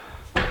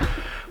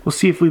We'll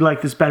see if we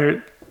like this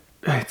better.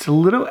 It's a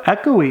little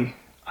echoey.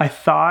 I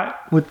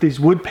thought with these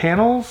wood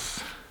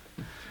panels,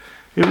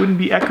 it wouldn't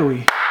be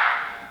echoey.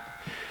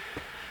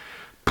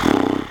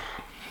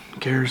 Who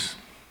cares?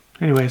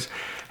 Anyways,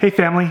 hey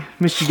family,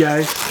 missed you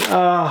guys.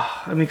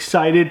 I'm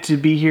excited to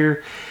be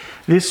here.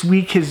 This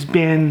week has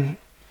been,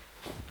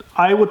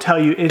 I will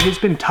tell you, it has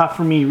been tough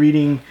for me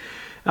reading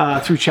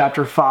through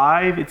chapter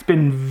 5. It's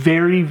been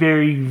very,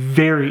 very,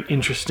 very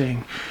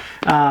interesting.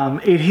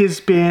 It has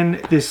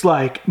been this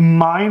like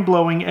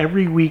mind-blowing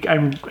every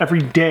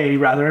day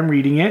I'm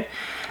reading it.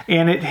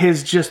 And it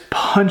has just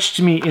punched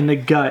me in the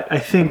gut, I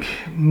think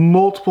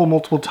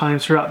multiple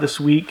times throughout this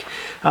week,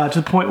 to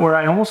the point where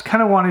I almost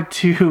kind of wanted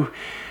to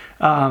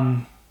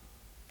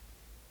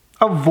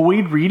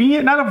avoid reading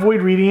it. Not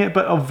avoid reading it,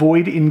 but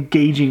avoid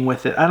engaging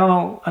with it. I don't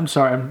know. I'm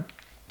sorry. I'm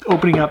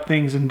opening up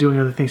things and doing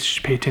other things. You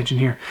should pay attention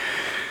here.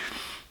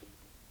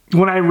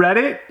 When I read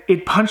it,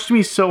 it punched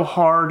me so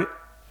hard,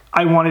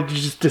 I wanted to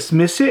just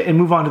dismiss it and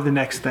move on to the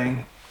next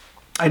thing.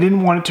 I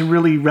didn't want it to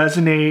really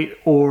resonate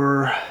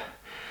or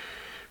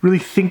really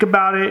think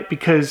about it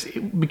because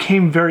it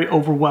became very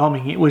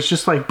overwhelming. It was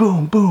just like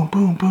boom, boom,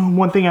 boom, boom,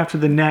 one thing after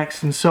the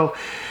next. And so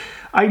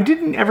I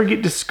didn't ever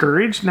get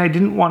discouraged, and I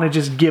didn't want to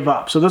just give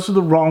up. So those are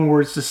the wrong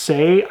words to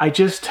say. I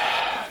just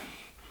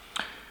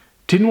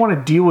didn't want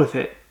to deal with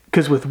it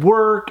because with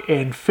work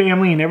and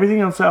family and everything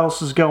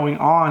else is going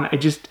on,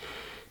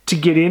 to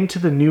get into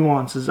the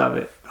nuances of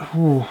it.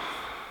 Ooh.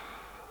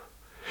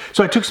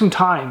 So I took some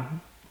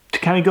time to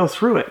kind of go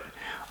through it.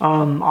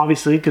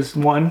 Obviously, because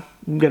one,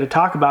 I'm going to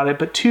talk about it,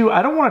 but two,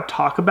 I don't want to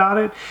talk about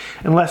it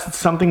unless it's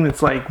something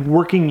that's like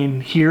working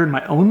in here in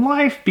my own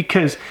life,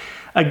 because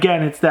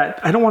again, it's that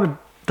I don't want to,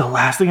 the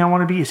last thing I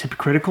want to be is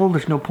hypocritical.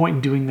 There's no point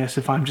in doing this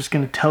if I'm just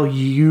going to tell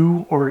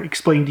you or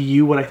explain to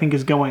you what I think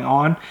is going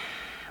on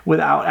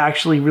without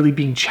actually really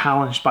being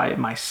challenged by it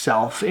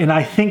myself. And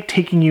I think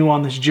taking you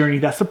on this journey,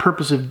 that's the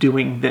purpose of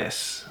doing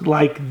this,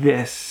 like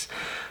this.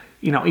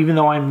 You know, even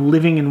though I'm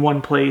living in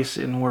one place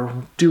and we're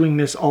doing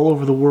this all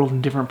over the world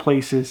in different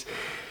places,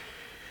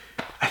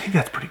 I think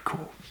that's pretty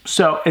cool.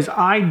 So as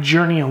I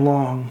journey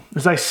along,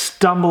 as I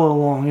stumble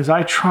along, as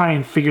I try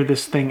and figure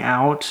this thing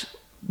out,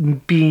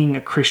 being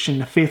a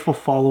Christian, a faithful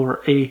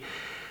follower, a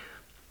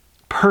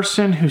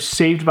person who's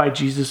saved by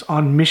Jesus,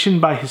 on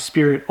mission by his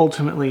Spirit,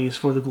 ultimately is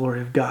for the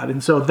glory of God.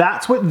 And so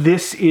that's what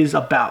this is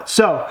about.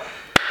 So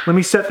let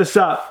me set this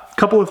up. A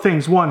couple of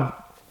things. One,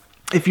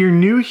 if you're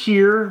new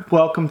here,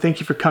 welcome.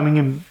 Thank you for coming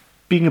and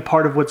being a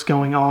part of what's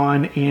going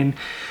on. And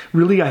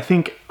really, I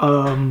think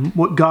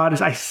what God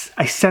is, I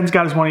sense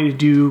God is wanting to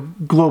do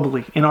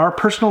globally in our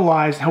personal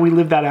lives, how we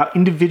live that out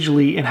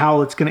individually, and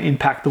how it's going to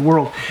impact the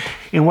world.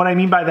 And what I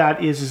mean by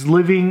that is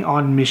living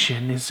on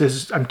mission. It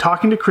says, I'm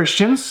talking to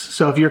Christians.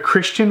 So if you're a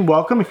Christian,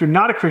 welcome. If you're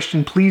not a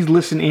Christian, please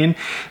listen in.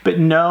 But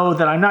know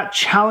that I'm not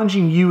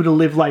challenging you to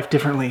live life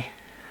differently.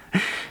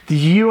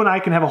 You and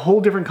I can have a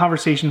whole different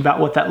conversation about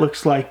what that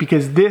looks like,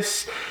 because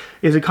this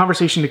is a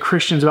conversation to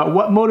Christians about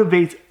what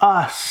motivates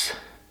us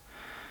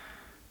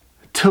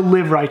to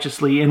live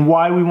righteously and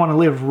why we want to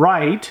live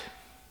right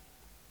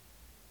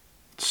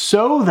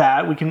so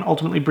that we can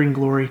ultimately bring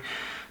glory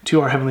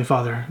to our Heavenly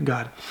Father,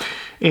 God.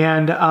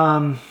 And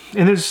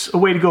there's a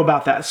way to go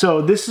about that.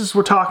 So this is,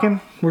 we're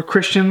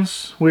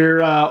Christians,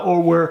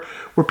 we're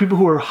people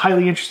who are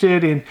highly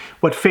interested in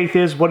what faith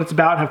is, what it's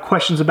about, have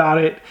questions about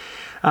it.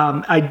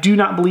 I do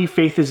not believe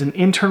faith is an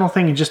internal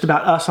thing and just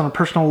about us on a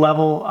personal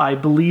level. I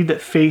believe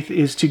that faith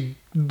is to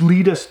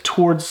lead us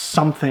towards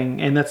something,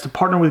 and that's to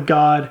partner with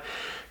God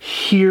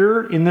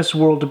here in this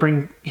world to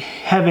bring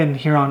heaven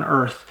here on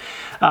earth.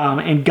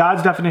 And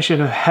God's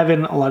definition of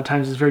heaven a lot of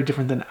times is very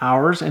different than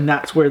ours, and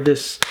that's where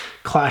this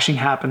clashing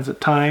happens at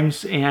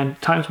times. And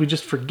at times we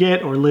just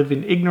forget or live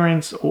in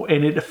ignorance,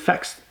 and it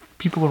affects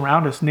people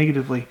around us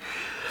negatively.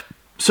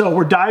 So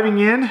we're diving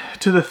in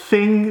to the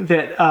thing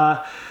that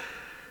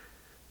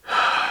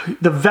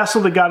the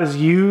vessel that God has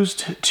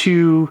used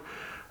to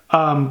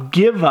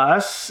give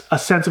us a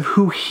sense of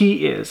who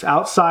he is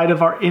outside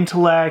of our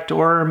intellect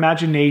or our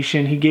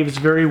imagination. He gave us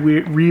very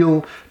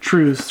real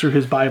truths through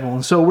his Bible.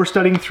 And so we're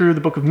studying through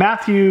the book of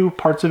Matthew,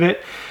 parts of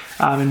it.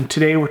 And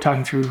today we're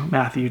talking through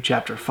Matthew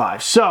chapter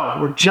 5. So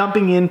we're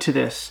jumping into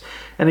this.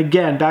 And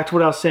again, back to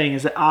what I was saying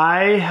is that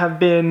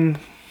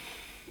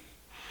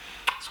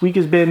this week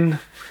has been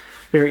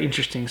very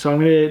interesting. So I'm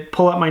going to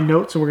pull out my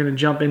notes and we're going to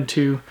jump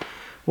into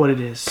what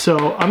it is.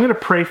 So I'm going to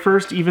pray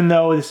first, even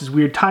though this is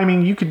weird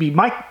timing. You could be,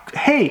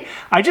 hey,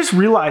 I just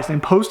realized I'm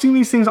posting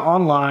these things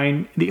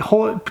online.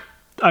 I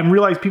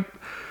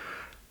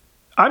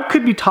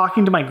could be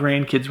talking to my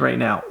grandkids right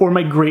now or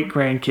my great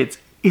grandkids.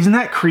 Isn't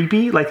that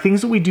creepy? Like things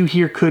that we do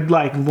here could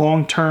like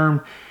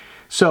long-term.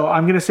 So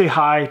I'm going to say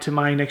hi to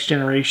my next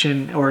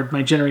generation or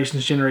my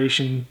generation's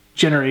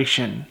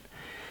generation.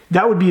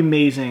 That would be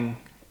amazing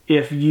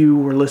if you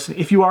were listening.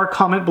 If you are,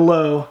 comment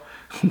below.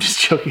 I'm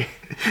just joking.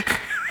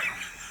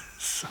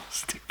 So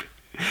stupid.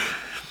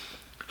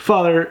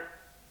 Father,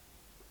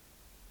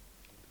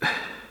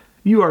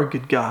 you are a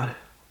good God.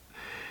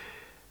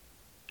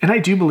 And I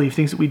do believe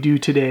things that we do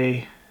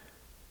today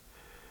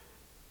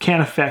can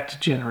affect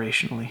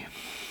generationally.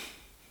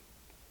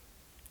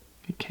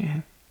 It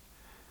can.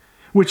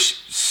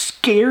 Which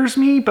scares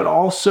me, but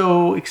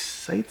also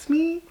excites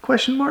me,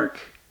 question mark,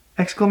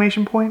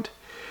 exclamation point.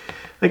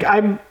 Like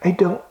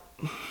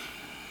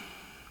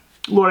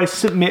Lord, I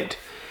submit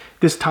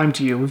this time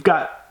to you. We've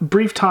got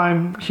brief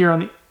time here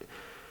on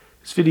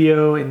this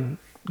video and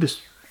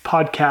this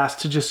podcast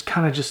to just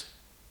kind of just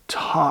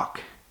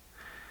talk.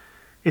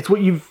 It's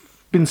what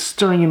you've been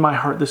stirring in my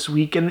heart this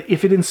week. And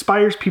if it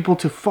inspires people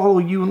to follow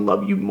you and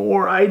love you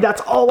more,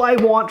 that's all I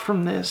want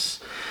from this.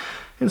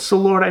 And so,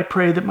 Lord, I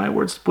pray that my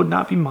words would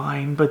not be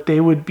mine, but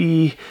they would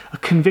be a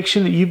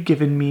conviction that you've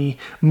given me,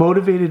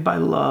 motivated by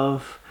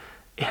love,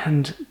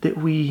 and that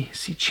we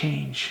see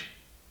change.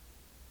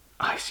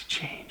 I see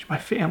change. My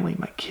family,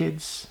 my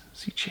kids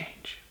see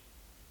change.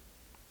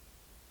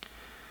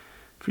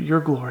 For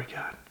your glory,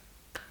 God.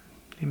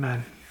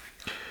 Amen.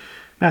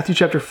 Matthew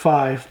chapter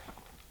 5.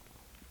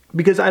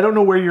 Because I don't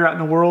know where you're at in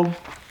the world,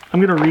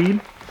 I'm going to read.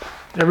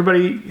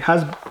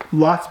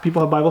 Lots of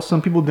people have Bibles,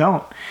 some people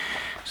don't.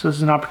 So this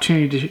is an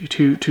opportunity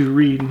to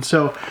read. And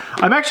so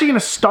I'm actually going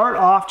to start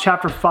off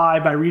chapter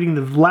 5 by reading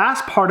the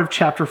last part of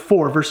chapter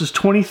 4, verses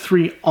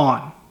 23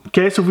 on.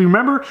 Okay, so if we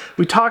remember,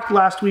 we talked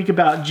last week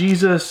about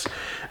Jesus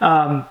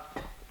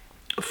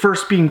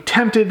first being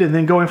tempted and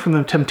then going from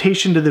the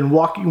temptation to then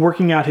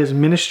working out his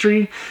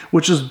ministry,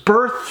 which was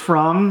birthed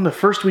from the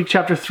first week,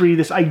 chapter 3,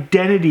 this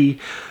identity,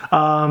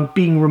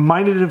 being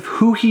reminded of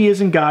who he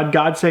is in God,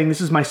 God saying,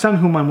 this is my son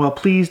whom I'm well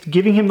pleased,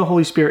 giving him the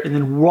Holy Spirit, and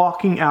then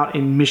walking out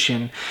in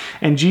mission.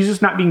 And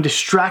Jesus not being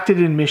distracted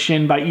in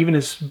mission by even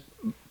his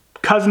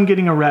cousin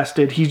getting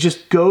arrested. He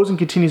just goes and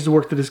continues the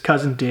work that his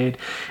cousin did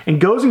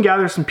and goes and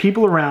gathers some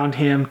people around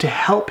him to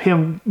help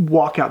him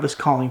walk out this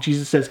calling.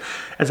 Jesus says,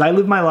 as I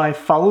live my life,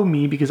 follow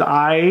me because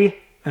I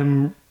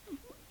am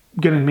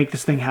going to make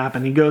this thing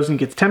happen. He goes and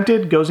gets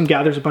tempted, goes and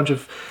gathers a bunch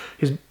of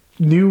his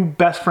new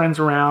best friends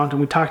around.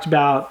 And we talked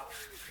about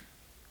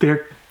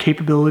their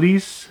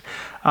capabilities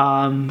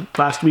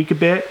last week a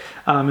bit.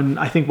 And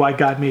I think why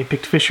God may have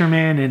picked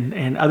fishermen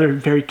and other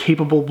very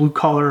capable,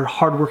 blue-collar,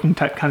 hardworking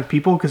type kind of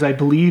people, because I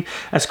believe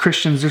as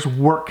Christians there's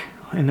work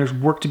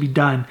to be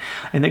done,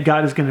 and that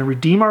God is going to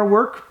redeem our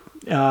work,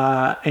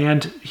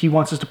 and he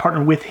wants us to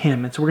partner with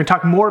him. And so we're going to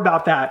talk more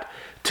about that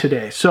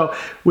today. So,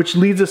 which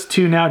leads us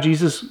to now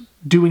Jesus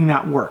doing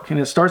that work. And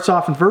it starts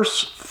off in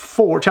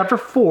chapter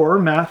 4,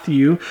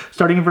 Matthew,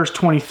 starting in verse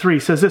 23,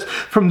 says this: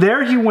 From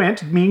there he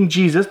went, meaning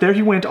Jesus, there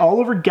he went all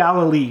over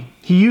Galilee.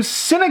 He used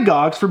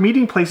synagogues for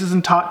meeting places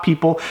and taught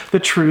people the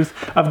truth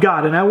of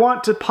God. And I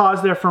want to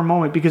pause there for a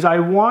moment because I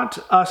want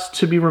us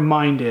to be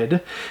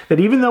reminded that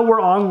even though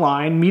we're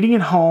online, meeting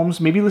in homes,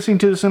 maybe listening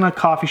to this in a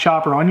coffee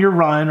shop or on your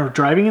run or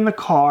driving in the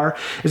car,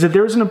 is that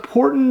there's an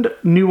important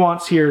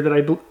nuance here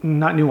there's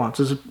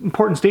an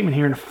important statement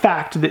here, in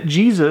fact, that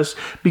Jesus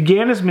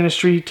began his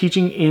ministry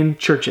teaching in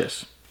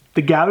churches.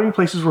 The gathering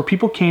places where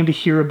people came to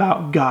hear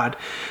about God,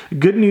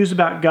 good news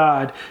about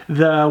God,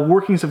 the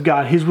workings of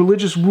God, his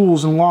religious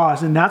rules and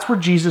laws, and that's where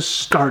Jesus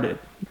started.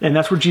 And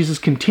that's where Jesus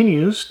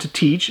continues to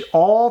teach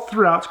all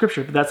throughout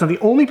Scripture. But that's not the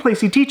only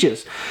place he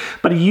teaches.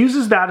 But he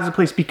uses that as a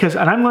place because,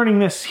 and I'm learning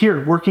this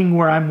here, working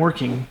where I'm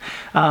working,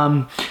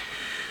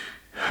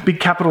 big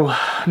capital,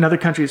 another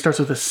country, it starts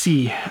with a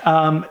C,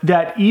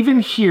 that even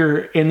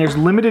here, and there's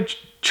limited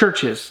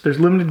churches, there's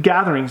limited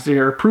gatherings,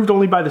 they're approved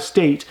only by the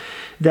state,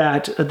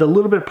 that the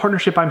little bit of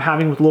partnership I'm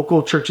having with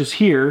local churches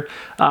here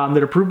that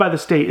are approved by the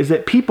state is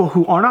that people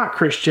who are not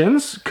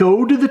Christians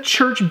go to the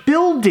church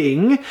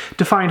building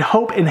to find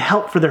hope and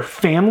help for their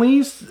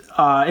families,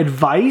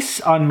 advice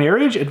on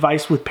marriage,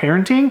 advice with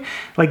parenting.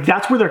 Like,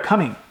 that's where they're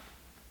coming.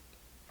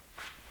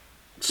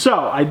 So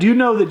I do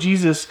know that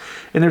Jesus,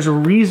 and there's a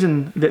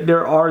reason that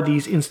there are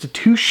these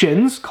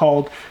institutions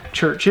called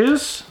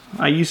churches.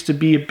 I used to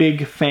be a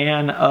big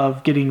fan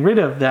of getting rid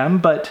of them,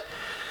 but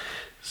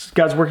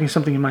God's working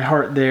something in my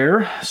heart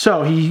there.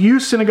 So he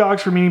used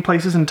synagogues for meeting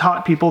places and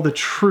taught people the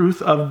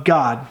truth of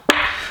God.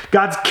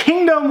 God's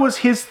kingdom was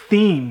his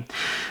theme.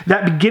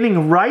 That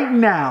beginning right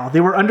now, they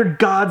were under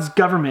God's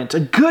government, a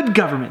good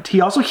government. He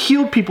also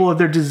healed people of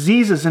their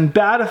diseases and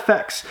bad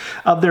effects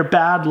of their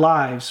bad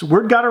lives.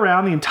 Word got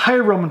around the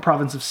entire Roman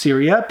province of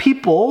Syria.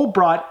 People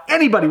brought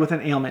anybody with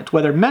an ailment,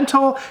 whether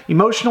mental,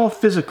 emotional,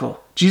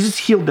 physical. Jesus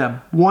healed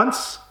them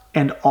once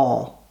and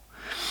all.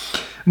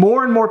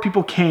 More and more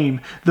people came,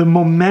 the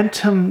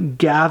momentum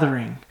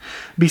gathering.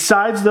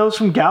 Besides those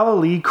from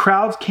Galilee,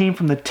 crowds came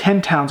from the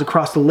 10 towns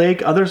across the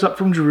lake, others up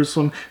from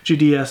Jerusalem,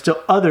 Judea, still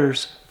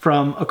others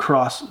from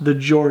across the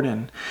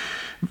Jordan.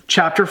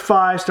 Chapter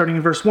 5, starting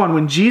in verse 1.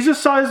 When Jesus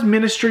saw his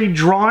ministry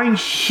drawing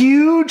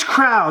huge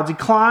crowds, he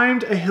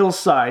climbed a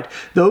hillside.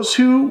 Those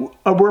who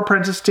were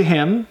apprenticed to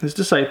him, his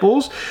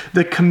disciples,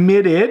 the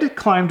committed,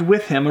 climbed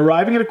with him.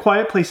 Arriving at a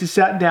quiet place, he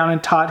sat down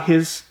and taught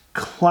his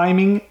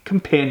climbing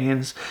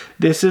companions.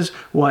 This is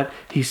what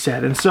he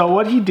said. And so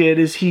what he did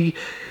is he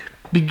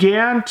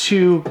began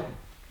to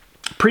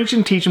preach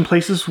and teach in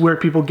places where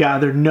people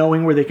gathered,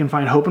 knowing where they can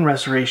find hope and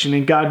restoration.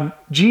 And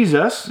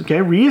Jesus,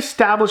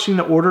 reestablishing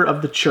the order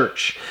of the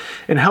church.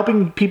 and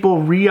helping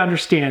people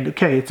re-understand,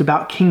 okay, it's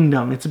about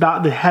kingdom. It's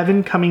about the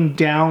heaven coming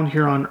down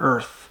here on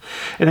earth.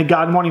 And then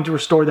God wanting to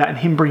restore that and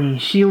him bringing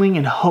healing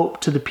and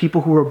hope to the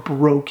people who are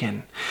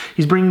broken.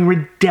 He's bringing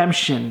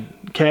redemption,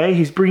 okay?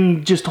 He's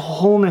bringing just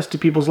wholeness to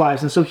people's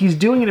lives. And so he's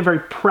doing it in a very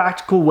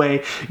practical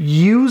way,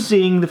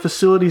 using the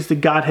facilities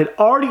that God had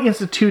already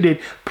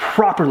instituted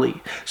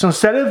properly. So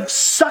instead of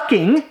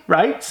sucking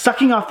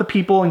off the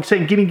people and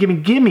saying,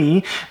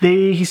 gimme,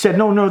 he said,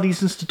 no,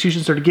 these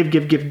institutions are to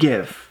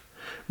give.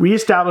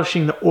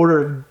 Reestablishing the order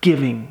of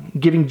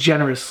giving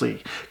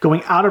generously,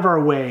 going out of our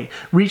way,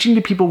 reaching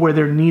to people where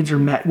their needs are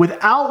met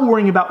without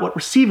worrying about what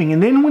receiving.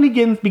 And then when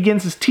he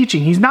begins his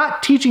teaching, he's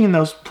not teaching in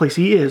those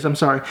places,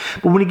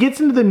 but when he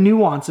gets into the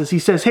nuances, he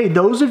says, hey,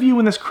 those of you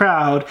in this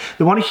crowd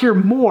that want to hear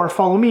more,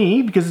 follow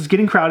me, because it's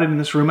getting crowded in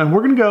this room, and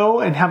we're going to go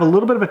and have a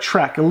little bit of a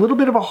trek, a little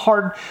bit of a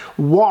hard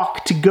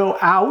walk to go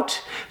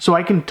out so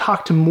I can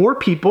talk to more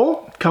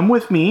people. Come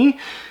with me.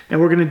 And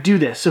we're going to do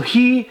this. So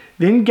he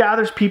then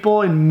gathers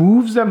people and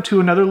moves them to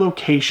another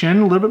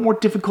location, a little bit more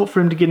difficult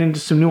for him to get into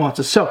some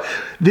nuances. So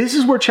this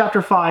is where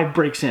chapter 5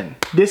 breaks in.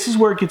 This is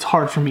where it gets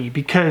hard for me,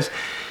 because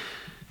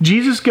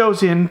Jesus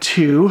goes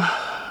into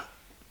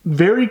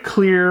very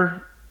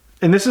clear,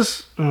 and this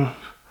is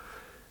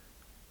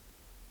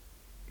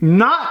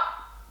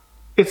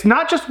it's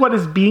not just what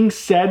is being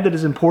said that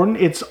is important,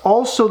 it's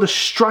also the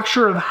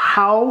structure of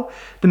how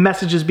the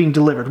message is being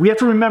delivered. We have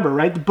to remember,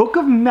 right? The book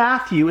of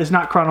Matthew is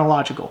not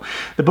chronological.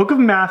 The book of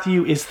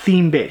Matthew is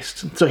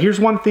theme-based. So here's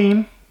one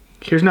theme,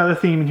 here's another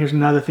theme, and here's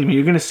another theme. And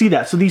you're going to see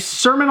that. So the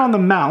Sermon on the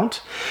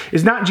Mount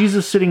is not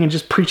Jesus sitting and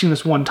just preaching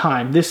this one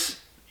time. This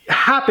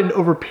happened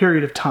over a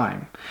period of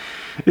time.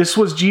 This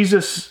was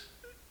Jesus,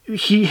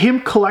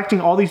 him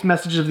collecting all these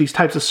messages of these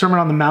types of Sermon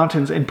on the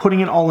Mountains and putting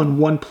it all in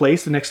one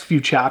place, the next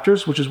few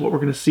chapters, which is what we're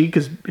going to see,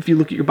 because if you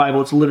look at your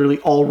Bible, it's literally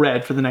all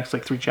red for the next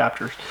 3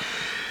 chapters.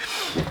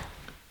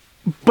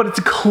 But it's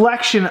a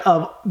collection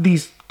of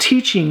these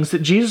teachings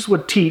that Jesus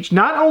would teach,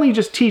 not only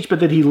just teach, but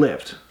that he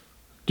lived.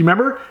 Do you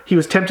remember? He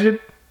was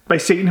tempted by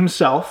Satan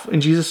himself,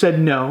 and Jesus said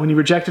no, and he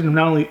rejected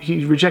him.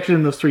 He rejected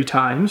him those 3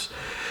 times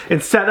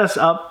and set us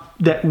up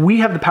that we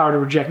have the power to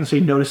reject and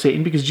say no to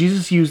Satan, because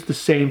Jesus used the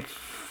same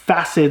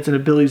facets and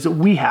abilities that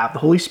we have, the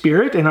Holy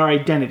Spirit and our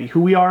identity,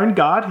 who we are in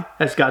God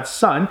as God's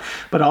son,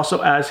 but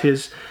also as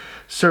his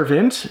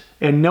servant,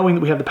 and knowing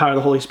that we have the power of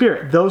the Holy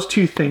Spirit. Those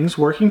 2 things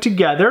working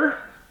together,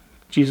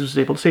 Jesus was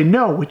able to say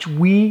no, which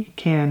we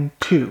can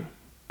too,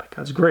 by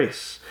God's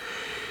grace.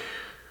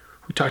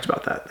 We talked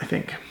about that, I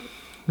think.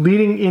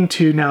 Leading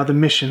into now the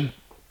mission,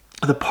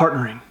 the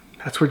partnering.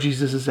 That's where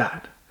Jesus is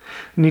at.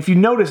 And if you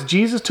notice,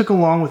 Jesus took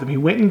along with him. He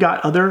went and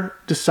got other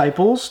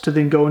disciples to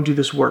then go and do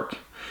this work.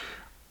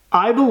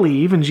 I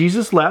believe, and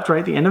Jesus left right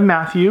at the end of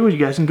Matthew. You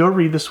guys can go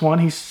read this one.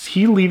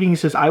 He leaving, he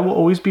says, I will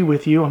always be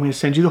with you. I'm going to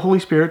send you the Holy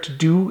Spirit to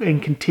do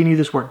and continue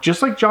this work.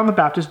 Just like John the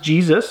Baptist,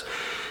 Jesus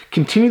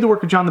continued the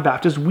work of John the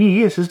Baptist.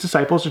 We, as his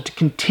disciples, are to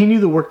continue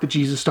the work that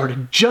Jesus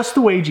started, just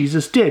the way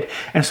Jesus did.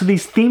 And so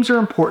these themes are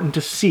important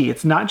to see.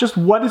 It's not just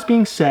what is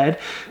being said,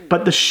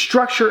 but the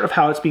structure of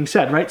how it's being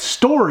said, right?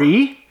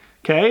 Story,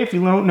 okay? If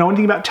you don't know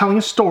anything about telling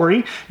a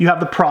story, you have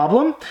the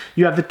problem,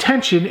 you have the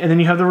tension, and then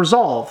you have the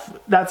resolve.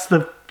 That's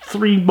the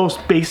 3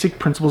 most basic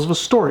principles of a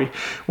story.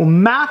 Well,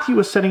 Matthew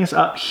is setting us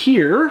up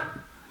here,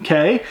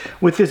 okay,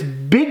 with this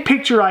big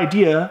picture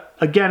idea,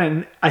 again,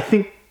 and I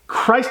think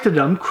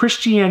Christendom,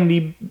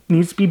 Christianity,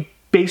 needs to be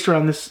based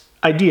around this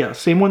idea,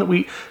 same one that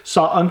we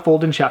saw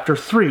unfold in chapter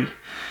 3.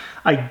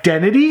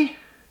 Identity,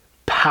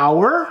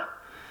 power,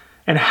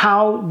 and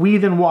how we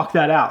then walk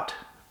that out.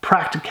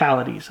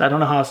 Practicalities. I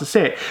don't know how else to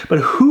say it, but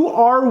who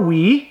are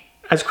we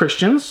as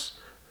Christians?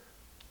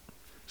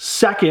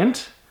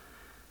 Second,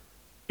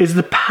 is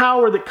the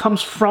power that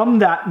comes from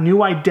that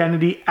new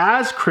identity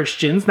as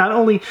Christians, not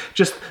only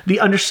just the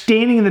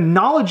understanding and the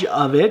knowledge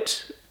of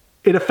it,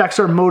 it affects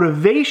our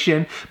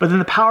motivation, but then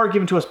the power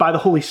given to us by the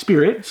Holy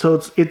Spirit.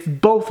 So it's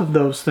both of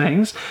those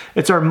things.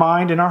 It's our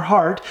mind and our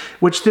heart,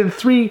 which then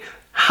 3,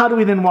 how do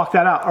we then walk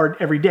that out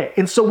every day?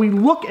 And so we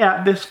look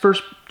at this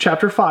first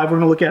chapter 5, we're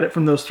going to look at it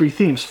from those 3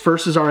 themes.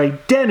 First is our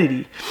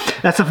identity.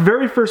 That's the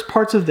very first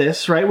parts of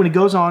this, right? When it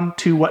goes on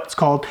to what's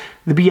called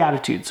the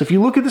Beatitudes. So if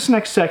you look at this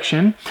next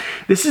section,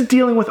 this is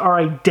dealing with our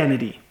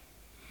identity.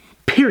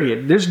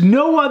 Period. There's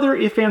no other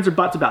ifs, ands, or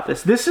buts about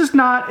this. This is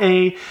not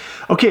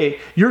okay,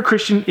 you're a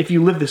Christian if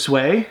you live this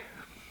way.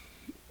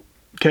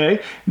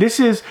 Okay, this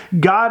is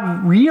God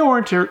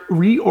reorienting,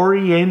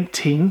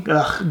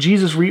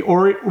 Jesus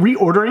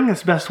reordering,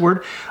 that's the best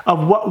word,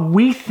 of what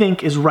we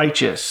think is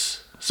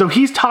righteous. So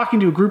he's talking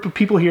to a group of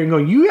people here and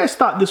going, you guys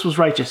thought this was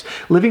righteous,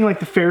 living like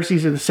the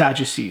Pharisees and the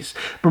Sadducees.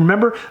 But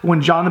remember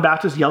when John the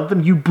Baptist yelled at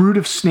them, you brood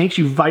of snakes,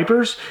 you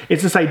vipers?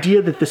 It's this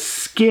idea that the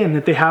skin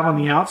that they have on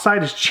the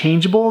outside is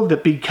changeable,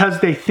 that because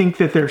they think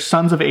that they're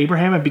sons of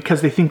Abraham and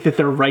because they think that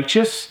they're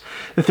righteous,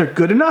 that they're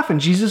good enough. And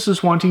Jesus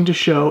is wanting to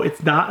show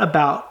it's not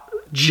about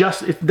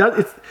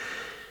it's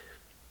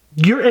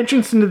your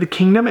entrance into the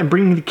kingdom and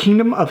bringing the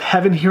kingdom of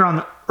heaven here on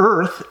the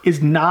earth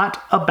is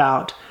not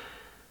about,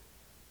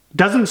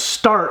 doesn't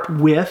start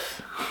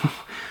with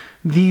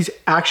these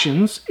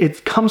actions,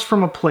 it comes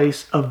from a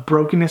place of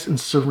brokenness and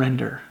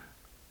surrender.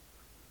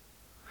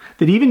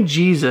 That even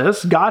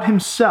Jesus, God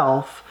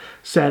himself,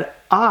 said,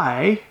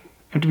 I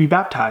am to be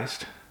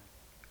baptized.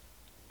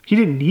 He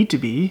didn't need to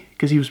be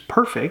because he was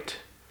perfect,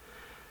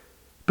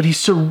 but he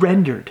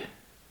surrendered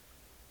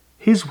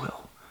his will.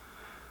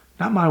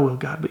 Not my will,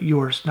 God, but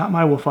yours. Not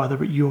my will, Father,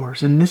 but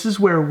yours. And this is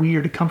where we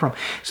are to come from.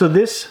 So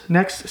this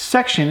next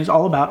section is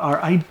all about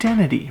our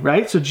identity,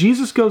 right? So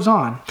Jesus goes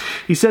on.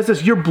 He says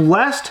this, you're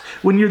blessed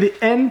when you're at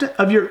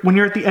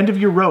the end of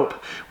your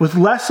rope. With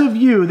less of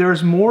you, there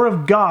is more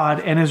of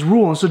God and his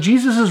rule. And so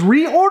Jesus is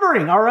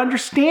reordering our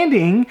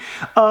understanding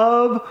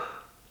of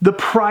the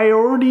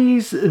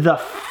priorities, the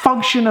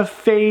function of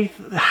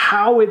faith,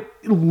 how it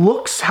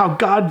looks, how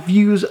God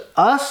views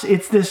us.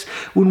 It's this,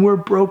 when we're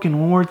broken,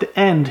 when we're at the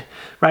end,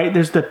 right?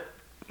 There's the,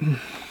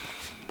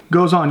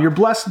 goes on. You're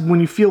blessed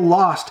when you feel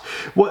lost,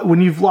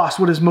 when you've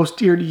lost what is most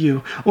dear to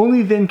you.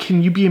 Only then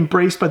can you be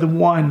embraced by the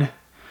one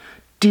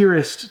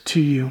dearest to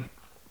you.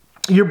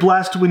 You're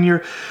blessed when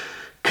you're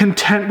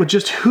content with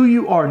just who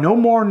you are, no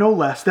more, no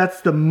less.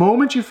 That's the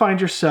moment you find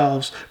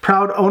yourselves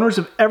proud owners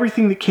of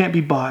everything that can't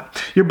be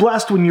bought. You're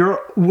blessed when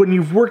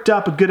you've worked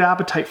up a good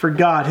appetite for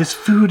God, his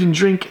food and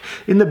drink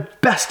in the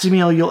best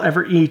meal you'll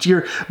ever eat.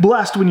 You're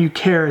blessed when you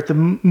care. At the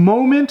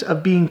moment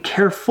of being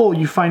careful,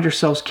 you find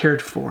yourselves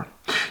cared for.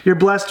 You're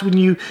blessed when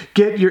you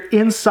get your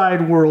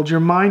inside world, your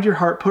mind, your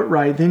heart put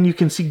right. Then you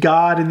can see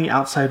God in the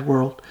outside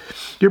world.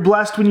 You're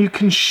blessed when you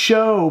can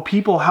show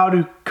people how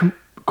to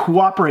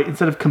cooperate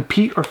instead of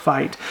compete or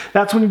fight.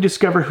 That's when you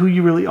discover who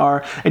you really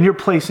are and your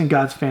place in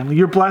God's family.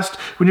 You're blessed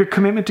when your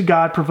commitment to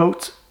God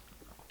provokes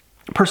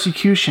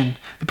persecution.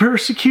 The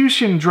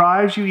persecution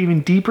drives you even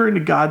deeper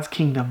into God's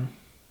kingdom.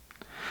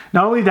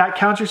 Not only that,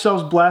 count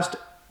yourselves blessed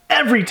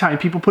every time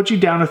people put you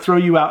down or throw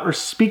you out or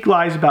speak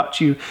lies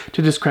about you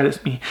to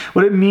discredit me.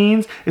 What it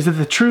means is that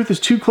the truth is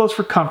too close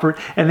for comfort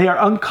and they are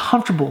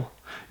uncomfortable.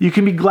 You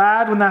can be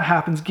glad when that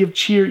happens. Give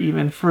cheer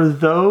even, for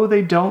though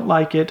they don't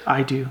like it,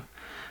 I do.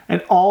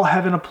 And all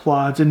heaven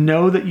applauds, and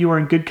know that you are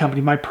in good company.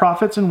 My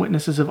prophets and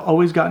witnesses have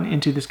always gotten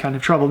into this kind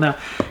of trouble. Now,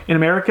 in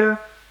America,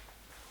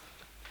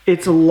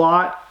 it's a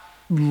lot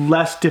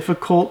less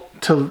difficult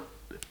to...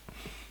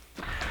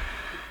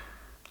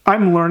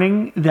 I'm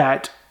learning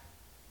that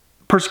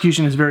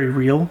persecution is very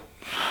real.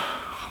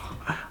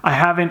 I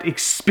haven't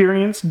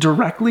experienced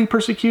directly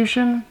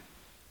persecution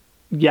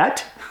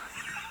yet.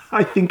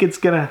 I think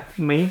it's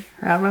may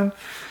happen.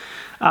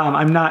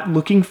 I'm not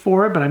looking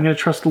for it, but I'm going to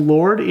trust the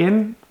Lord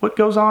in what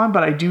goes on.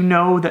 But I do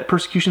know that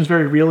persecution is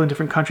very real in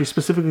different countries,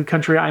 specifically the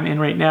country I'm in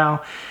right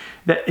now,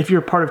 that if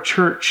you're a part of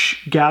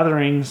church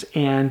gatherings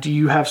and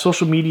you have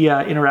social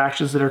media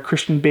interactions that are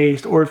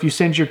Christian-based, or if you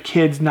send your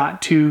kids you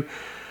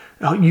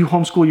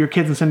homeschool your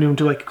kids and send them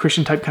to like a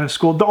Christian type kind of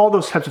school, all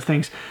those types of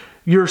things,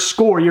 your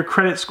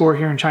credit score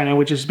here in China,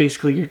 which is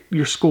basically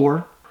your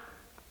score,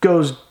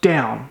 goes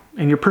down,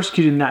 and you're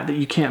persecuted in that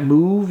you can't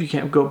move, you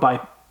can't go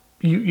by,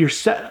 you're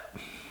set.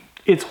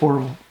 It's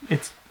horrible.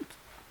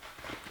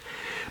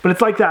 But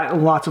it's like that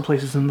in lots of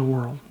places in the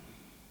world.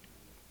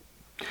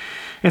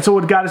 And so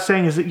what God is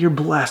saying is that you're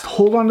blessed.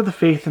 Hold on to the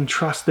faith and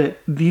trust that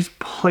these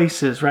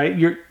places, right?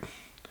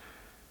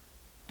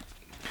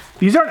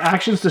 These aren't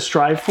actions to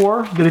strive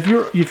for. That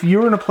if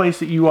you're in a place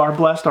that you are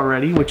blessed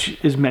already,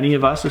 which is many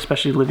of us,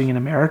 especially living in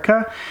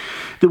America,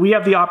 that we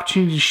have the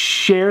opportunity to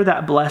share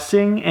that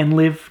blessing and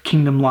live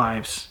kingdom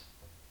lives.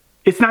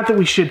 It's not that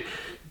we should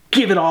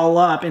give it all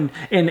up and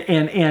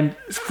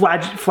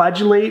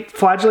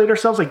flagellate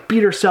ourselves, like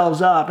beat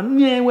ourselves up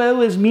and well, it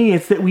was me.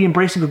 It's that we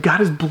embrace and go, God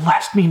has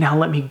blessed me, now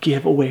let me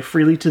give away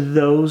freely to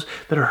those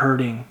that are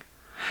hurting.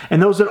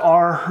 And those that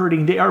are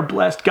hurting, they are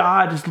blessed.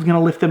 God is going to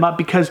lift them up,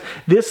 because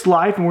this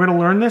life, and we're going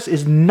to learn this,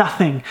 is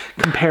nothing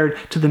compared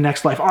to the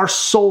next life. Our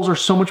souls are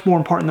so much more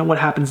important than what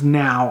happens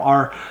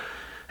now.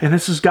 And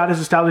this is, God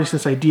has established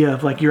this idea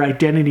of like your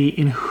identity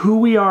in who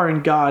we are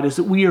in God is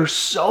that we are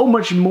so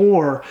much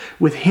more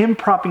with Him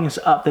propping us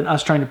up than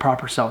us trying to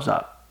prop ourselves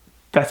up.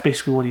 That's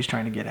basically what He's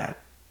trying to get at.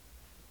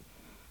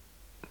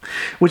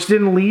 Which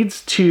then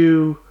leads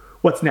to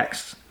what's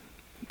next.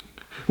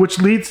 Which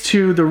leads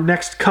to the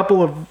next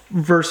couple of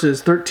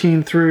verses,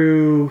 13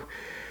 through,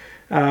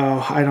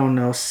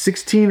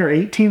 16 or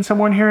 18,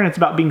 somewhere in here. And it's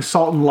about being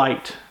salt and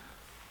light.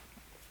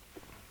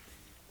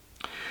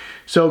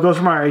 So it goes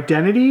from our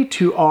identity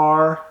to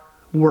our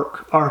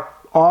work, our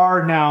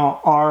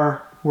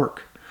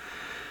work.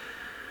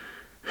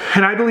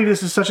 And I believe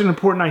this is such an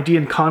important idea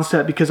and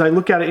concept, because I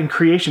look at it in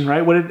creation,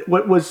 right?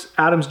 What was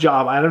Adam's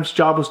job? Adam's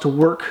job was to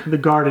work the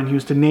garden. He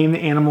was to name the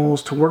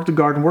animals, to work the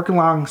garden, work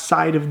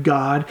alongside of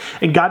God.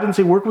 And God didn't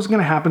say work was going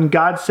to happen.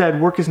 God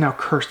said work is now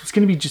cursed. It's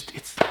going to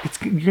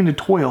be you're going to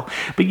toil.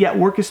 But yet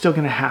work is still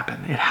going to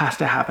happen. It has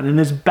to happen. In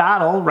this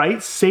battle,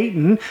 right,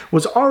 Satan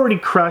was already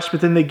crushed,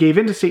 but then they gave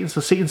in to Satan.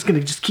 So Satan's going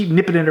to just keep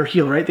nipping at our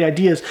heel, right? The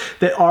idea is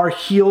that our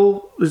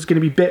heel is going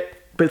to be bit,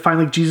 but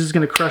finally Jesus is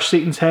going to crush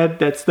Satan's head.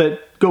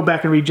 Go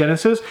back and read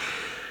Genesis.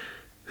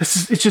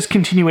 It's just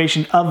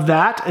continuation of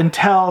that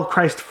until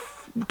Christ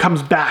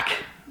comes back.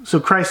 So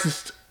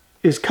Christ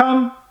is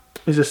come,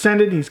 is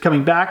ascended, he's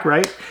coming back,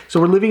 right? So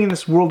we're living in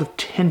this world of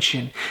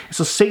tension. And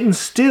so Satan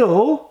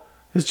still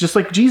is just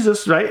like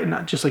Jesus, right? And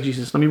not just like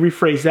Jesus. Let me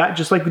rephrase that.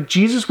 Just like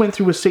Jesus went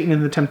through with Satan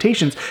in the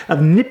temptations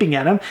of nipping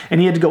at him, and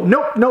he had to go,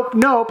 nope, nope,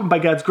 nope. And by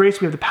God's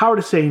grace, we have the power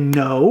to say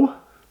no.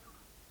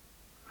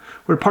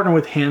 We're to partner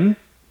with him,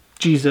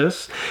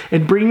 Jesus,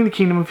 and bringing the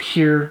kingdom of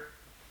here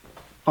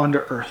onto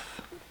earth.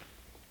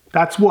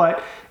 That's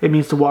what it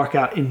means to walk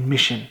out in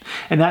mission.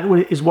 And that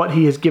is what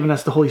he has given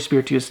us the Holy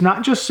Spirit to. It's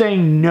not just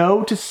saying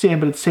no to sin,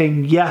 but it's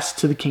saying yes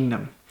to the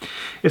kingdom.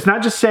 It's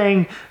not just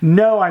saying,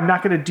 no, I'm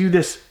not going to do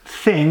this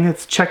thing.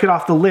 Let's check it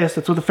off the list.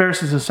 That's what the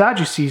Pharisees and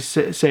Sadducees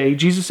say.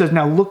 Jesus says,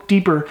 now look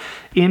deeper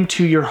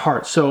into your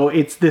heart. So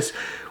it's this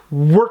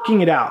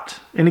working it out.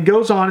 And it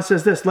goes on, it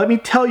says this, let me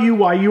tell you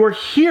why you are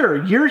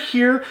here. You're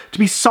here to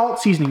be salt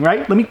seasoning,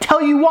 right? Let me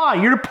tell you why.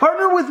 You're to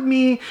partner with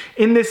me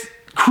in this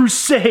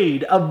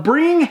crusade of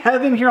bringing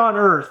heaven here on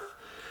earth,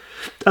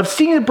 of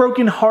seeing the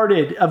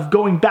brokenhearted, of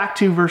going back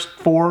to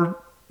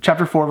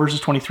chapter 4, verses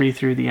 23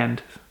 through the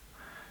end.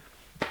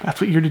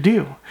 That's what you're to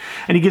do.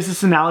 And he gives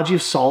this analogy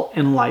of salt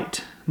and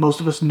light.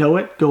 Most of us know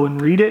it. Go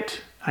and read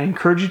it. I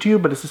encourage you to,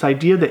 but it's this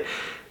idea that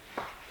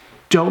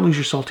don't lose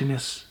your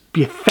saltiness.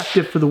 Be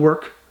effective for the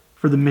work,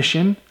 for the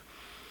mission.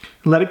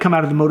 Let it come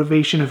out of the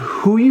motivation of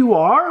who you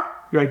are,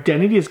 your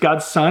identity as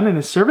God's son and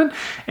his servant,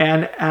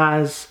 and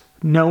as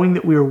knowing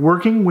that we are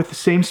working with the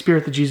same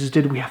spirit that Jesus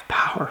did, we have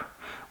power.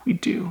 We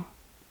do.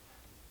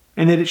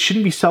 And that it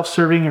shouldn't be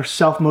self-serving or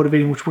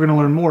self-motivating, which we're going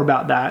to learn more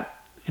about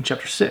that in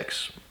chapter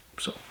 6.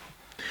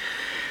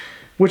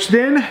 Which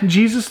then,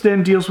 Jesus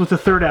then deals with the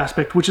third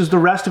aspect, which is the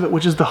rest of it,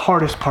 which is the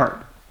hardest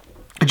part.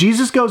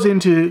 Jesus goes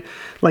into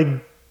like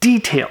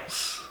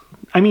details.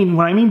 When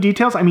I mean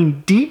details, I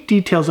mean deep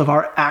details of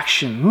our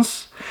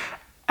actions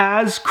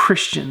as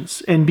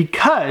Christians. And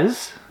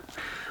because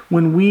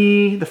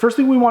the first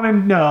thing we want to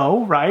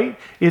know, right,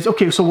 is,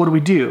 okay, so what do we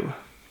do?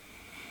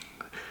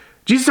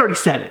 Jesus already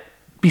said it.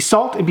 Be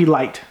salt and be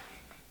light.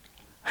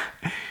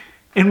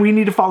 And we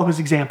need to follow his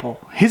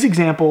example. His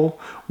example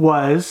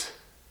was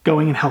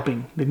going and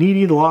helping the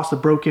needy, the lost, the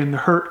broken, the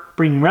hurt,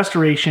 bringing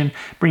restoration,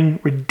 bringing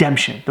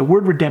redemption. The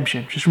word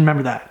redemption, just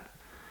remember that.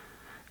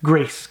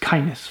 Grace,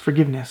 kindness,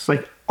 forgiveness,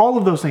 like all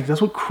of those things.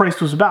 That's what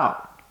Christ was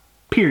about,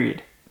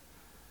 period.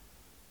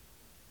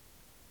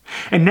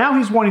 And now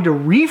he's wanting to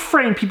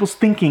reframe people's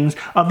thinkings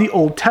of the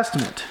Old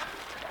Testament,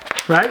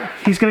 right?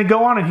 He's going to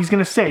go on and he's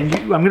going to say,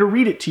 I'm going to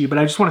read it to you, but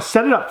I just want to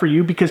set it up for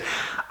you because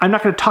I'm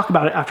not going to talk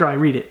about it after I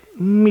read it.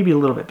 Maybe a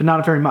little bit, but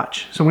not very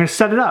much. So I'm going to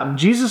set it up. And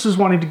Jesus is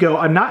wanting to go,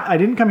 I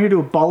didn't come here to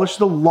abolish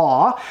the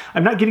law.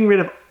 I'm not getting rid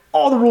of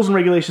all the rules and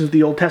regulations of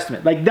the Old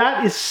Testament. Like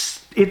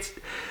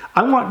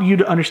I want you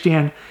to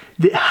understand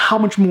how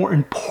much more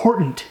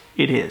important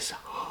it is.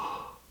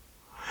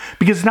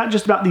 Because it's not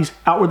just about these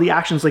outwardly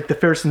actions like the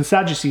Pharisees and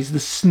Sadducees, the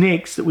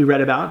snakes that we read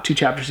about 2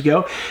 chapters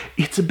ago.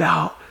 It's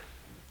about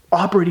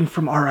operating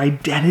from our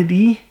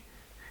identity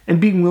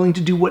and being willing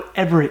to do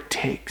whatever it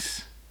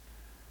takes.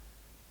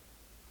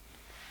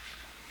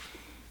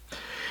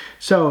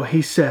 So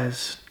he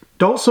says,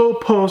 don't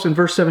suppose, in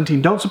verse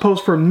 17, don't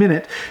suppose for a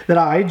minute that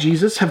I,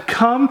 Jesus, have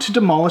come to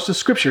demolish the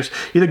scriptures,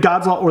 either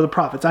God's law or the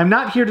prophets. I'm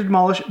not here to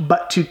demolish,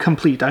 but to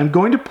complete. I'm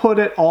going to put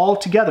it all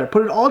together in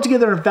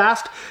a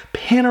vast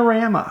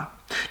panorama.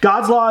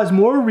 God's law is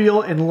more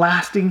real and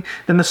lasting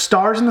than the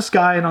stars in the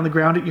sky and on the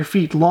ground at your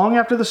feet. Long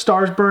after the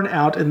stars burn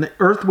out and the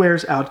earth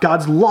wears out,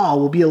 God's law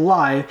will be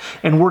alive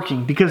and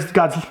working because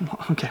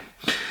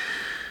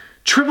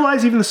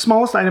trivialize even the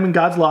smallest item in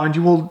God's law and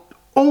you will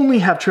only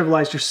have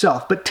trivialized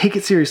yourself, but take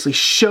it seriously.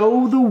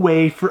 Show the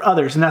way for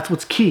others, and that's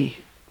what's key.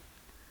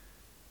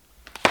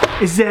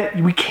 Is that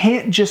we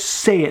can't just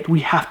say it, we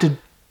have to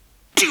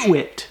do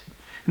it.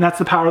 And that's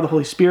the power of the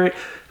Holy Spirit.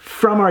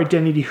 From our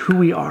identity, who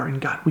we are in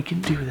God, we can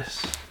do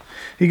this.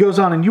 He goes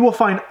on, and you will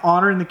find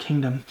honor in the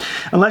kingdom.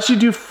 Unless you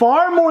do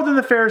far more than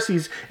the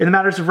Pharisees in the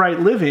matters of right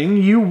living,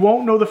 you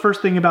won't know the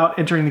first thing about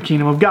entering the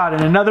kingdom of God.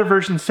 And another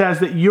version says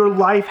that your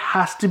life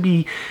has to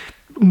be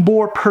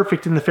more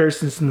perfect than the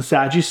Pharisees and the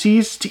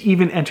Sadducees to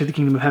even enter the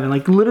kingdom of heaven.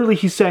 Like literally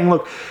he's saying,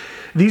 look,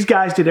 these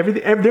guys did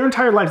everything, their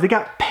entire lives, they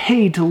got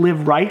paid to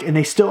live right and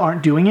they still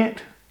aren't doing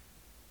it.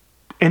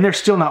 And they're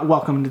still not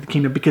welcome into the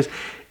kingdom because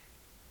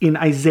in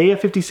Isaiah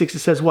 56, it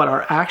says what?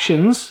 Our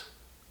actions,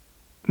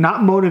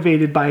 not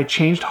motivated by a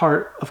changed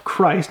heart of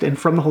Christ and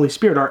from the Holy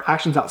Spirit, our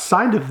actions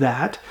outside of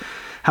that,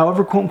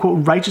 however quote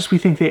unquote righteous we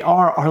think they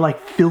are like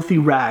filthy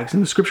rags.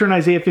 And the scripture in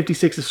Isaiah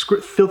 56,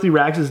 filthy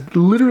rags is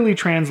literally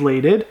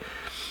translated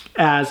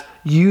as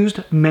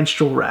used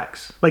menstrual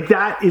rags. Like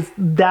that is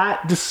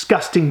that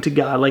disgusting to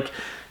God. Like,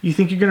 you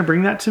think you're going to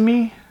bring that to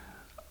me?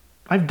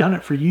 I've done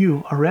it for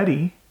you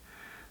already.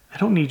 I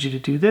don't need you to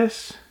do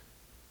this.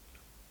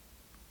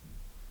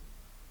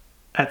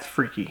 That's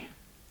freaky.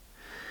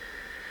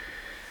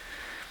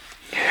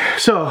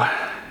 So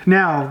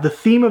Now, the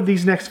theme of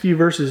these next few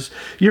verses,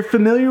 you're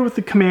familiar with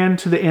the command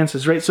to the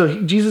ancestors, right?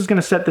 So Jesus is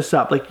going to set this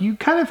up. Like, you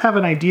kind of have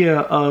an idea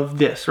of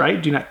this,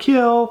 right? Do not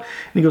kill.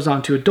 And he goes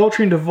on to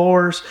adultery and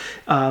divorce.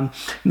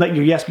 Let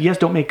your yes be yes.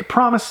 Don't make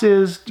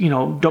promises.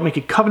 Don't make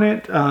a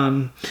covenant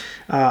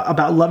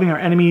about loving our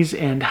enemies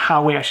and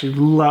how we actually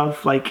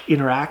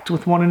interact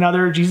with one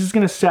another. Jesus is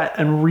going to set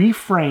and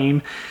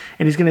reframe,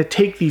 and he's going to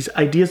take these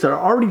ideas that are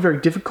already very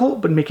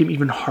difficult, but make them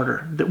even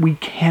harder, that we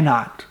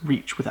cannot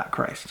reach without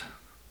Christ.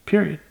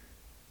 Period.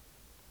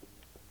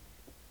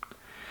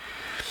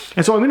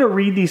 And so I'm going to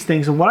read these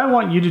things, and what I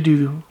want you to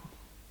do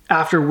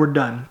after we're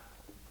done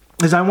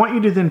is I want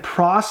you to then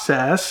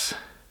process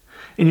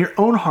in your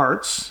own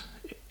hearts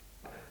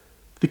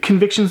the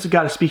convictions that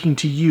God is speaking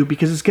to you,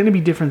 because it's going to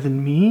be different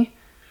than me.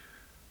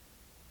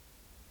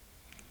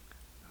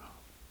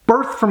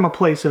 Birthed from a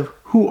place of,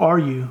 who are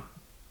you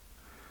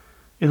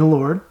in the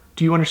Lord?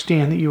 Do you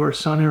understand that you are a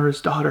son or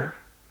his daughter?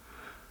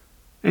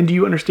 And do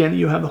you understand that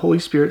you have the Holy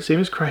Spirit, same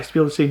as Christ, to be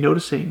able to say no to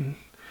Satan,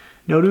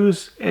 no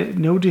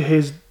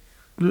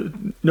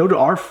to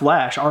our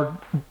flesh, our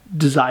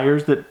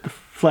desires that the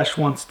flesh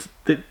wants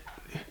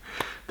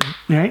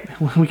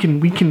right? We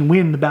can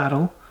win the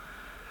battle.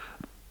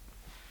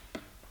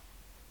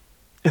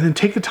 And then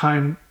take the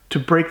time to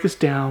break this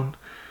down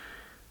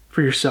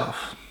for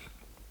yourself.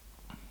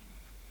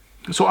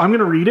 So I'm going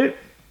to read it,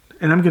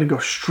 and I'm going to go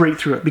straight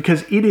through it,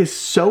 because it is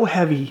so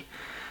heavy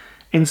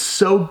and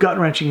so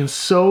gut-wrenching and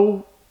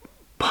so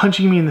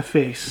punching me in the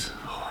face.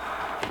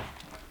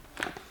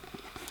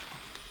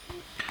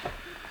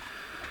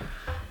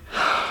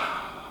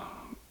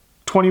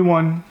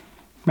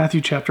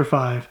 Matthew chapter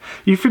 5.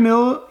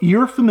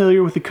 You're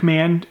familiar with the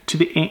command to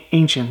the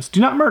ancients.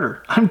 Do not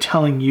murder. I'm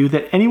telling you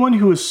that anyone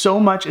who is so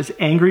much as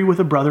angry with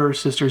a brother or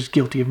sister is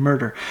guilty of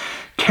murder.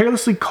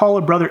 Carelessly call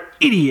a brother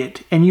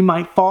idiot, and you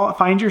might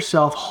find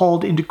yourself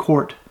hauled into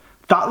court.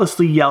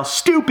 Thoughtlessly yell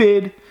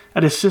stupid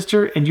at a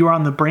sister, and you are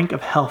on the brink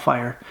of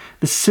hellfire.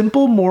 The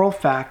simple moral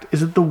fact is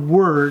that the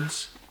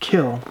words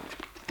kill.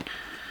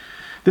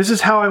 This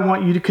is how I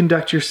want you to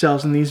conduct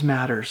yourselves in these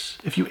matters.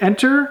 If you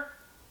enter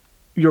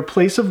your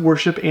place of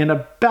worship and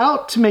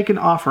about to make an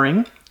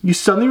offering, you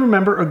suddenly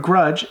remember a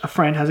grudge a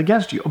friend has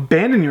against you.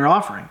 Abandon your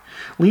offering.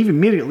 Leave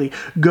immediately.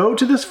 Go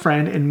to this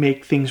friend and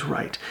make things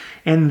right.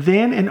 And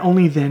then and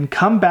only then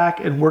come back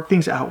and work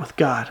things out with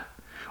God.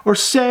 Or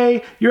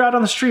say you're out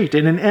on the street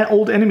and an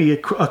old enemy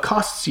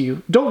accosts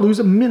you. Don't lose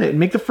a minute.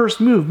 Make the first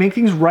move. Make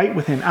things right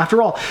with him.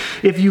 After all,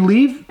 if you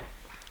leave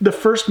the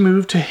first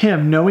move to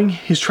him, knowing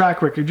his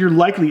track record, you're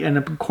likely to end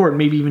up in court,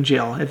 maybe even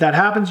jail. If that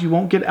happens, you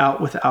won't get out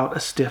without a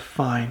stiff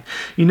fine.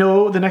 You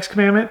know the next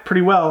commandment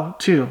pretty well,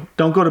 too.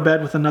 Don't go to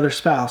bed with another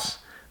spouse.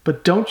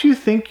 But don't you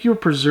think you're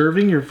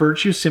preserving your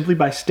virtue simply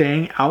by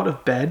staying out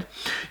of bed?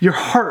 Your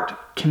heart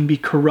can be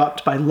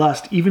corrupt by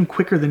lust even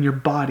quicker than your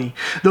body.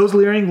 Those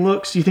leering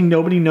looks you think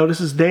nobody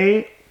notices,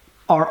 they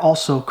are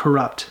also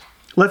corrupt.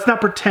 Let's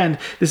not pretend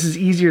this is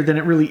easier than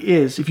it really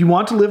is. If you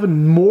want to live a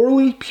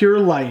morally pure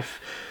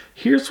life,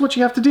 here's what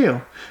you have to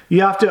do.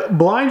 You have to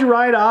blind your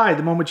right eye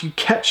the moment you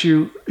catch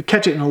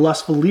it in a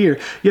lustful leer.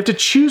 You have to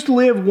choose to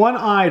live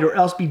one-eyed or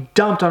else be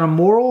dumped on a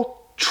moral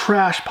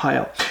trash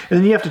pile. And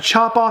then you have to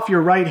chop off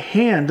your right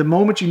hand the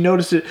moment you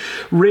notice it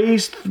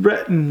raised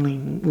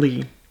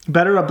threateningly.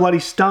 Better a bloody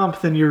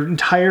stump than your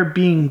entire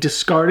being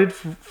discarded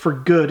for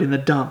good in the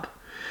dump.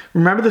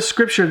 Remember the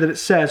scripture that it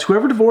says,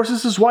 whoever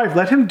divorces his wife,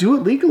 let him do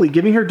it legally,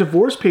 giving her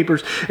divorce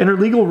papers and her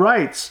legal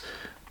rights.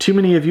 Too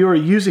many of you are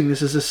using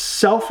this as a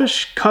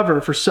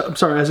cover for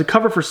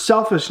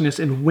selfishness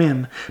and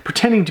whim,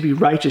 pretending to be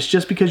righteous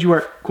just because you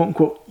are quote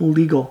unquote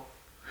legal.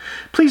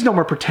 Please no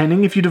more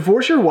pretending. If you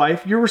divorce your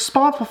wife, you're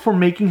responsible for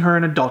making her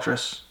an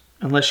adulteress,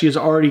 unless she has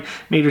already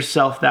made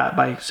herself that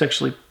by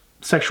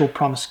sexual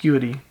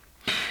promiscuity.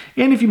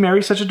 And if you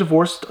marry such a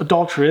divorced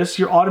adulteress,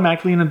 you're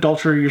automatically an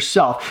adulterer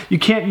yourself. You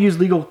can't use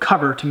legal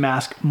cover to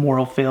mask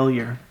moral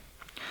failure.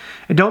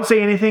 And don't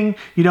say anything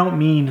you don't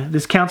mean.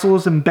 This counsel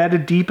is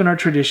embedded deep in our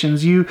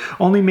traditions. You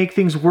only make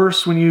things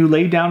worse when you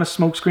lay down a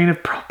smokescreen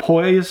of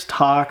poised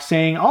talk,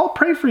 saying, I'll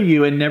pray for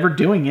you, and never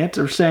doing it,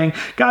 or saying,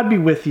 God be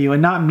with you,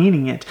 and not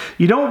meaning it.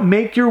 You don't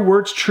make your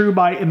words true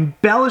by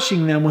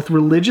embellishing them with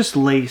religious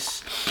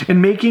lace.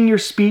 And making your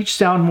speech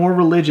sound more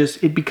religious,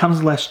 it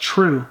becomes less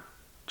true.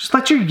 Just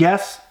let your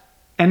yes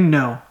and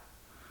no.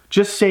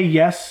 Just say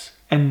yes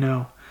and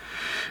no.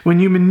 When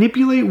you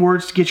manipulate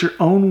words to get your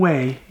own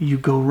way, you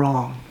go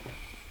wrong.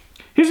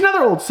 Here's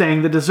another old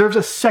saying that deserves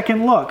a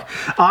second look.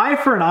 Eye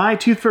for an eye,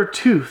 tooth for a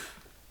tooth.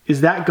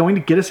 Is that going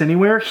to get us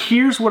anywhere?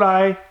 Here's what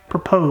I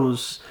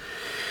propose.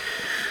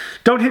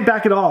 Don't hit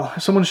back at all.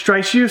 If someone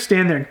strikes you,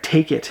 stand there and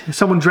take it. If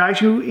someone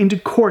drags you into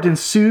court and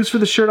sues for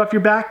the shirt off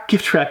your back,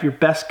 gift wrap your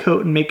best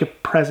coat and make a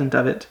present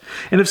of it.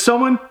 And if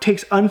someone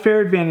takes unfair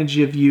advantage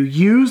of you,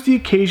 use the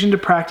occasion to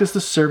practice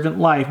the servant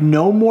life.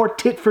 No more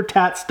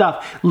tit-for-tat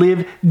stuff.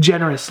 Live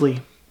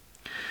generously.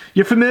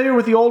 You're familiar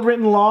with the old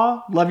written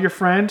law? Love your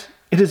friend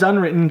It is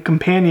unwritten,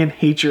 companion,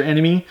 hate your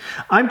enemy.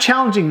 I'm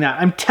challenging that.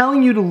 I'm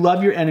telling you to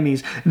love your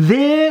enemies.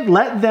 Then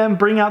let them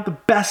bring out the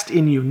best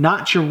in you,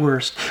 not your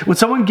worst. When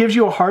someone gives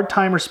you a hard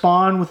time,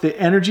 respond with the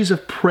energies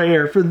of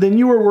prayer, for then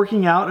you are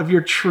working out of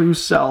your true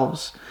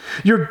selves,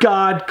 your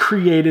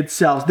God-created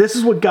selves. This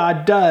is what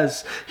God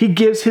does. He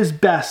gives his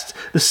best,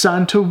 the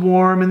sun to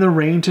warm and the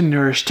rain to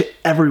nourish, to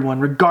everyone,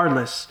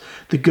 regardless,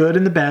 the good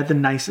and the bad, the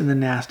nice and the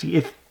nasty.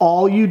 If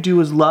all you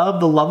do is love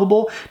the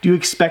lovable, do you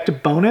expect a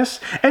bonus?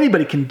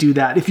 Anybody can do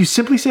that. If you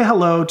simply say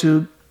hello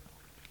to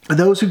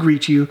those who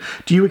greet you,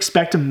 do you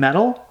expect a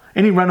medal?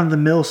 Any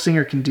run-of-the-mill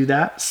singer can do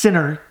that.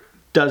 Sinner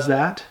does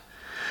that.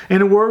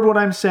 In a word, what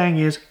I'm saying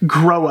is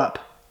grow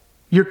up.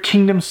 You're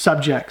kingdom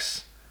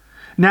subjects.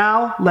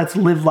 Now, let's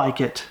live like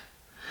it.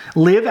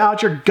 Live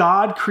out your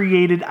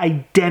God-created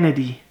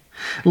identity.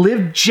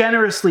 Live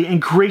generously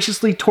and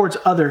graciously towards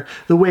others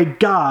the way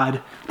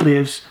God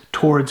lives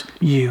towards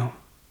you.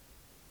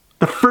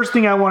 The first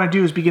thing I want to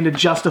do is begin to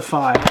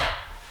justify.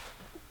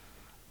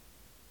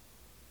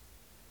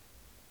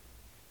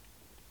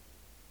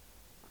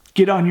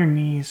 Get on your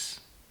knees.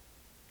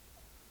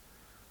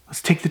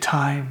 Let's take the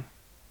time.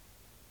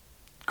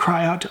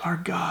 Cry out to our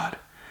God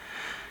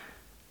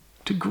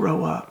to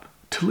grow up,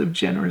 to live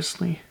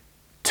generously,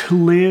 to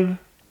live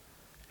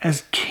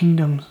as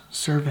kingdom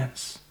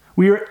servants.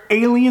 We are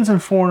aliens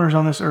and foreigners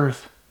on this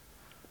earth.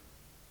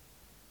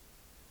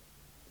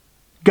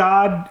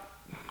 God,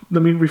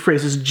 let me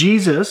rephrase this,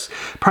 Jesus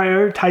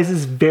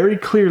prioritizes very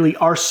clearly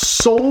our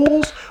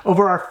souls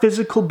over our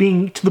physical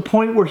being, to the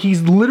point where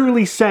he's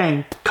literally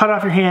saying, cut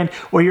off your hand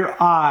or your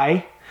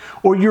eye,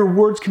 or your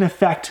words can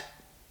affect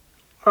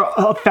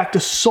a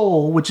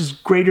soul, which is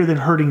greater than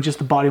hurting just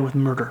the body with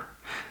murder.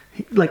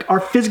 Like, our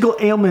physical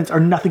ailments are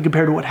nothing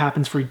compared to what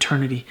happens for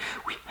eternity.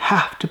 We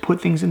have to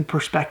put things in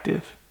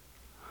perspective.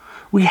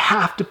 We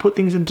have to put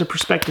things into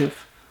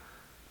perspective.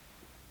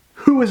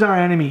 Who is our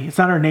enemy? It's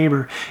not our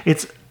neighbor.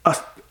 It's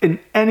an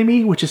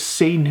enemy, which is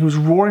Satan, who's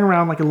roaring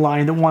around like a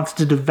lion that wants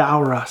to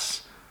devour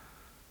us.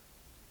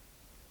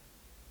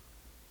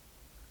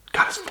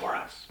 God is for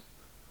us.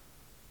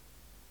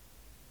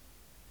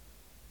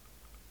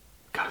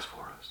 God is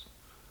for us.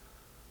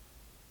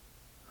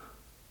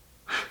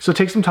 So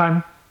take some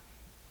time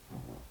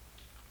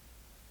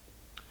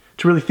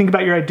to really think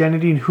about your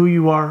identity and who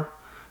you are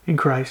in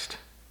Christ.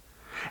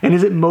 And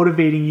is it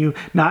motivating you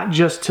not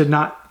just to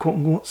not, quote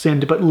unquote, sin,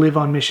 but live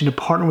on mission, to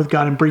partner with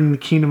God and bring the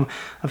kingdom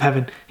of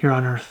heaven here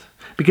on earth?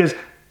 Because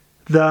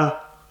the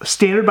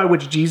standard by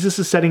which Jesus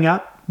is setting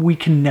up, we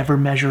can never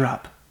measure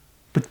up.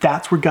 But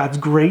that's where God's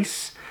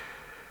grace,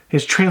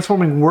 his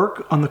transforming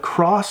work on the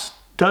cross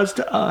does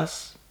to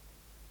us,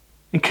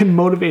 and can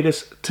motivate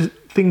us to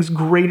things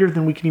greater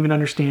than we can even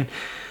understand.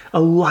 A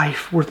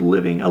life worth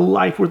living,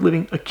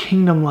 a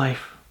kingdom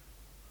life.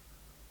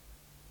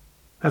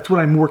 That's what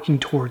I'm working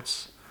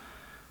towards.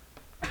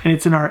 And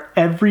it's in our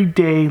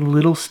everyday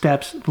little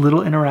steps,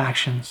 little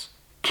interactions,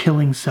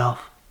 killing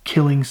self,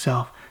 killing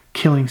self,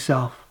 killing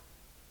self.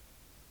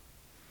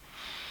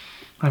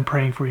 I'm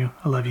praying for you.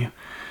 I love you.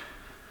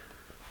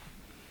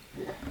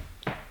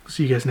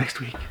 See you guys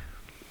next week.